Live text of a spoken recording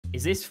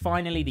Is this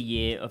finally the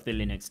year of the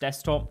Linux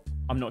desktop?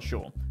 I'm not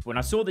sure. When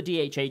I saw the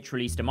DHH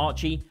released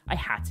Omarchy, I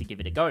had to give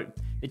it a go.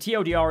 The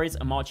TLDR is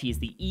Omarchy is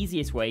the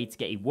easiest way to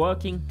get a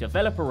working,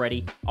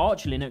 developer-ready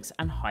Arch Linux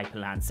and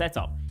Hyperland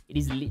setup. It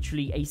is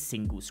literally a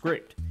single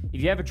script.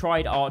 If you ever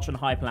tried Arch on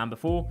Hyperland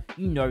before,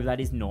 you know that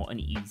is not an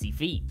easy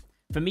feat.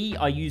 For me,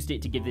 I used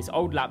it to give this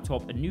old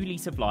laptop a new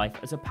lease of life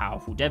as a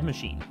powerful dev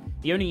machine.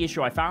 The only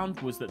issue I found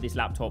was that this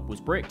laptop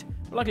was bricked,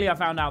 but luckily I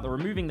found out that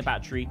removing the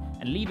battery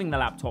and leaving the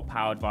laptop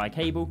powered via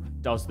cable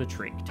does the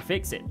trick to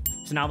fix it.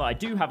 So now that I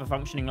do have a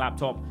functioning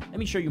laptop, let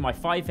me show you my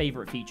 5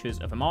 favourite features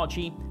of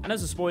Omarchy, and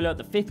as a spoiler,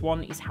 the 5th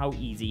one is how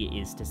easy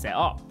it is to set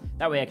up.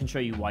 That way I can show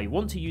you why you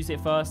want to use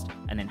it first,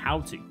 and then how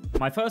to.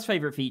 My first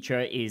favourite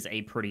feature is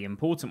a pretty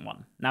important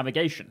one: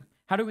 navigation.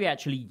 How do we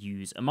actually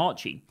use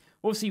Omarchy?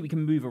 Obviously, we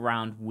can move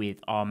around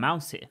with our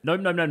mouse here. No,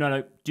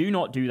 do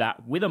not do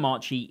that. With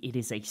Omarchy, it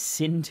is a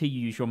sin to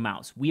use your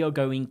mouse. We are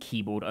going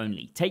keyboard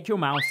only. Take your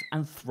mouse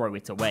and throw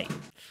it away.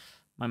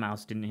 My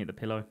mouse didn't hit the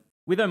pillow.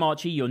 With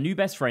Omarchy, your new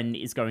best friend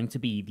is going to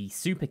be the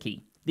super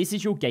key. This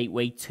is your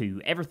gateway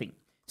to everything.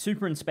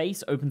 Super in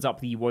space opens up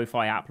the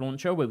GUI app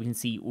launcher where we can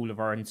see all of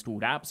our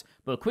installed apps,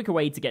 but a quicker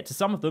way to get to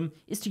some of them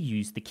is to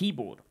use the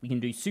keyboard. We can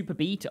do Super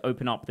B to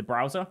open up the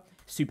browser,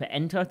 Super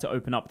Enter to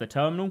open up the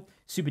terminal,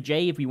 Super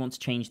J if we want to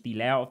change the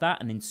layout of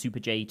that, and then Super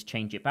J to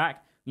change it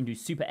back. We can do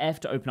Super F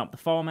to open up the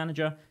file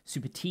manager,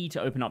 Super T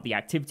to open up the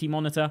activity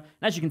monitor,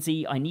 and as you can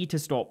see, I need to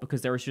stop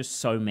because there is just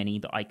so many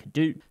that I could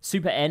do.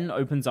 Super N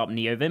opens up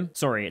NeoVim.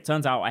 Sorry, it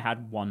turns out I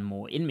had one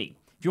more in me.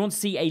 If you want to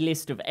see a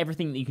list of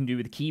everything that you can do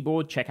with the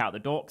keyboard, check out the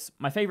docs.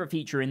 My favorite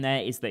feature in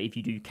there is that if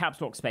you do caps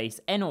lock space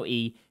N or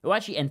E, it will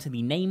actually enter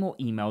the name or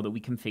email that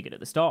we configured at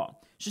the start.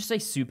 It's just a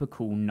super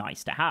cool,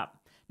 nice to have.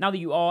 Now that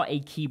you are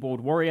a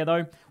keyboard warrior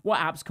though, what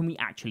apps can we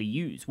actually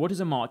use? What does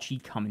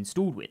Omarchy come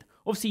installed with?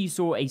 Obviously you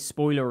saw a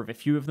spoiler of a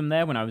few of them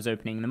there when I was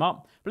opening them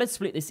up, but let's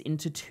split this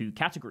into 2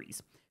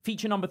 categories.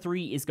 Feature number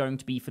 3 is going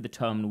to be for the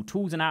terminal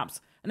tools and apps,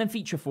 and then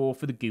feature 4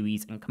 for the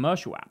GUIs and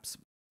commercial apps.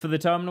 For the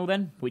terminal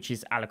then, which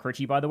is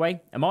Alacrity by the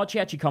way,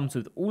 Omarchy actually comes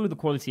with all of the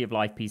quality of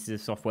life pieces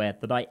of software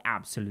that I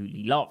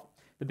absolutely love.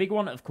 The big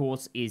one, of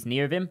course, is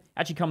NeoVim.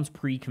 Actually comes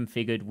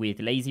pre-configured with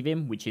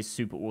LazyVim, which is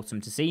super awesome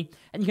to see.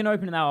 And you can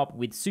open that up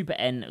with Super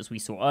N, as we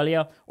saw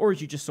earlier, or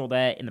as you just saw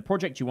there, in the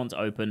project you want to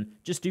open,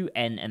 just do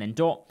N and then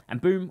dot,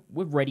 and boom,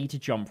 we're ready to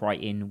jump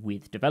right in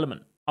with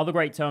development. Other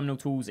great terminal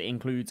tools it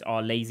includes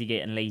are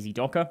LazyGit and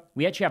LazyDocker.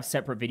 We actually have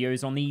separate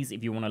videos on these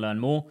if you want to learn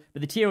more,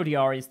 but the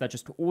TLDR is they're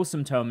just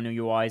awesome terminal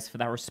UIs for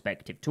their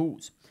respective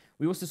tools.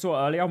 We also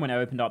saw earlier when I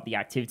opened up the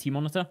activity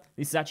monitor,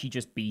 this is actually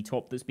just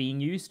btop that's being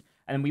used.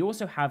 And then we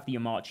also have the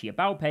Omarchy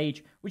About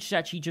page, which is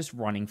actually just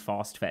running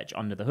fast fetch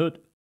under the hood.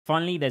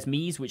 Finally, there's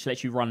Mies, which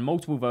lets you run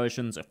multiple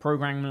versions of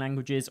programming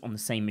languages on the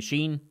same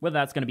machine, whether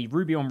that's going to be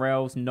Ruby on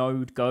Rails,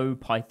 Node, Go,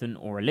 Python,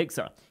 or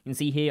Elixir. You can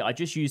see here, I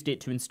just used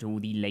it to install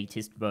the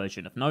latest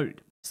version of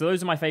Node. So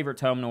those are my favorite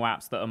terminal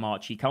apps that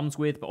Omarchy comes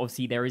with, but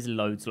obviously there is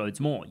loads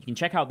more. You can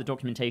check out the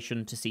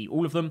documentation to see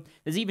all of them.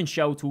 There's even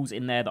shell tools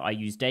in there that I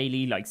use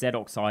daily, like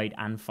Zoxide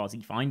and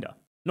Fuzzy Finder.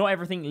 Not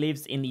everything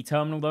lives in the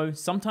terminal though,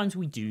 sometimes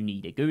we do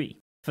need a GUI.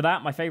 For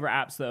that, my favorite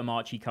apps that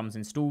Omarchy comes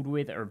installed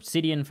with are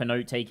Obsidian for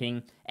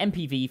note-taking,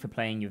 MPV for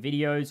playing your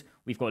videos,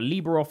 we've got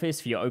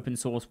LibreOffice for your open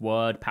source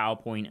Word,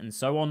 PowerPoint, and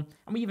so on,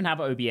 and we even have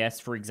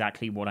OBS for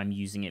exactly what I'm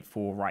using it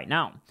for right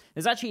now.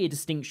 There's actually a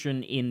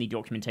distinction in the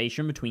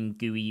documentation between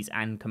GUIs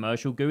and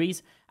commercial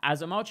GUIs,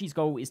 as Omarchy's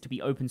goal is to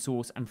be open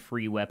source and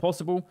free where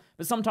possible,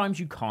 but sometimes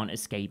you can't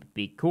escape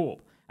Big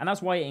Corp, and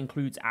that's why it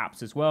includes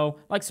apps as well,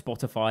 like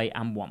Spotify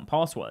and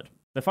 1Password.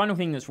 The final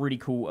thing that's really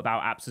cool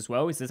about apps as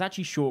well is there's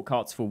actually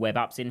shortcuts for web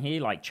apps in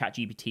here, like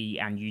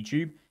ChatGPT and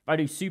YouTube. If I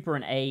do Super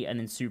and A and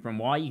then Super and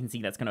Y, you can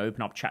see that's going to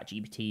open up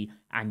ChatGPT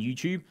and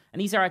YouTube.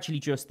 And these are actually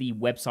just the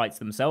websites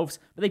themselves,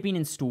 but they've been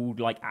installed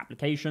like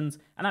applications.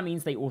 And that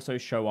means they also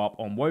show up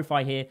on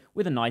Wi-Fi here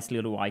with a nice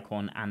little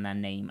icon and their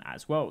name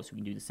as well. So we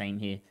can do the same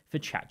here for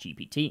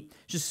ChatGPT.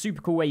 It's just a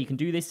super cool way you can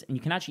do this, and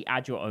you can actually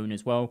add your own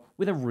as well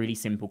with a really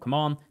simple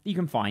command that you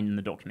can find in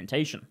the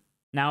documentation.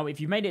 Now,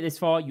 if you've made it this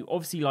far, you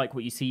obviously like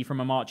what you see from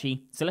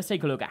Omarchy, so let's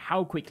take a look at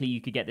how quickly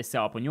you could get this set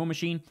up on your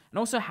machine, and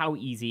also how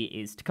easy it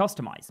is to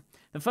customize.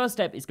 The first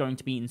step is going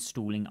to be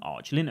installing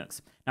Arch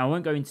Linux. Now, I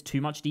won't go into too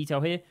much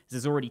detail here, as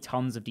there's already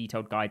tons of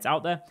detailed guides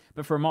out there,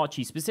 but for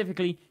Omarchy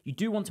specifically, you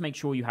do want to make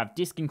sure you have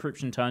disk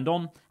encryption turned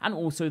on, and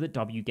also that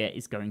wget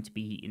is going to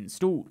be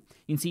installed.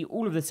 You can see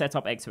all of the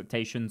setup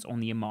expectations on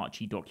the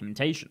Omarchy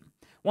documentation.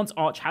 Once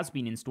Arch has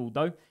been installed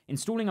though,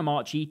 installing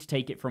Omarchy to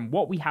take it from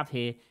what we have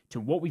here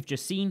to what we've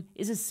just seen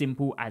is as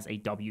simple as a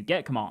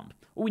wget command.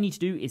 All we need to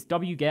do is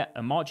wget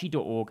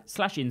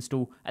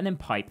omarchy.org/install and then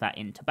pipe that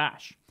into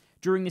bash.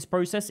 During this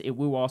process, it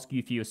will ask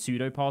you for your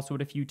sudo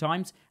password a few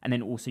times, and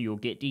then also your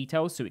git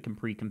details so it can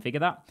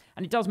pre-configure that.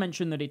 And it does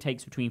mention that it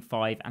takes between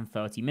 5 and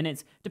 30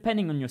 minutes,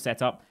 depending on your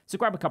setup, so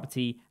grab a cup of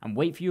tea and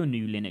wait for your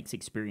new Linux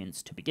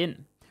experience to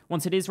begin.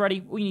 Once it is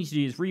ready, all you need to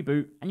do is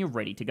reboot and you're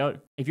ready to go.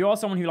 If you are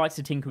someone who likes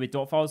to tinker with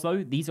dot files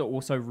though, these are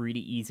also really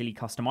easily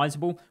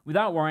customizable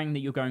without worrying that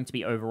you're going to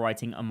be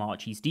overwriting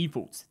Omarchy's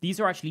defaults. These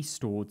are actually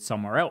stored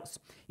somewhere else.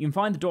 You can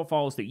find the dot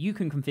files that you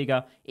can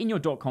configure in your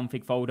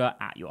 .config folder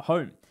at your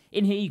home.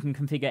 In here, you can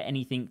configure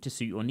anything to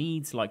suit your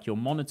needs, like your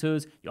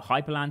monitors, your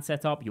Hyperland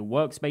setup, your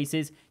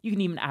workspaces. You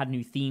can even add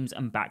new themes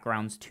and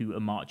backgrounds to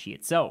Omarchy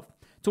itself.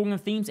 Talking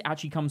of themes, it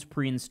actually comes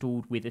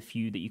pre-installed with a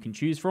few that you can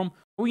choose from.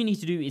 All you need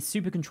to do is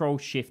super control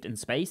shift and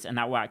space, and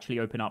that will actually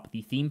open up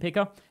the theme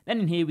picker. Then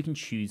in here, we can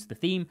choose the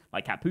theme,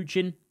 like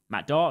Capuchin,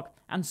 Matte Dark,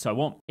 and so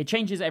on. It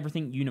changes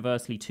everything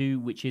universally too,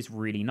 which is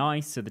really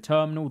nice. So the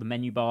terminal, the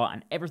menu bar,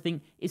 and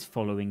everything is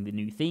following the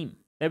new theme.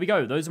 There we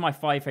go, those are my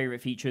 5 favorite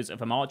features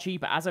of Omarchy,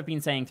 but as I've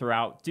been saying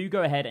throughout, do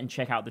go ahead and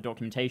check out the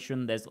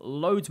documentation. There's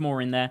loads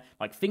more in there,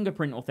 like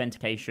fingerprint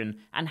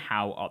authentication and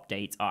how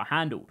updates are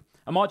handled.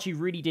 Omarchy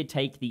really did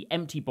take the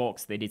empty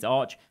box that is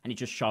Arch and it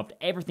just shoved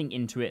everything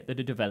into it that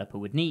a developer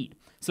would need.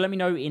 So let me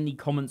know in the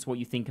comments what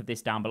you think of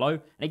this down below,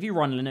 and if you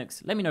run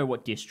Linux, let me know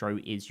what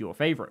distro is your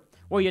favorite.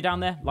 While you're down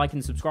there, like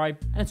and subscribe,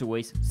 and as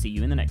always, see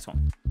you in the next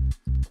one.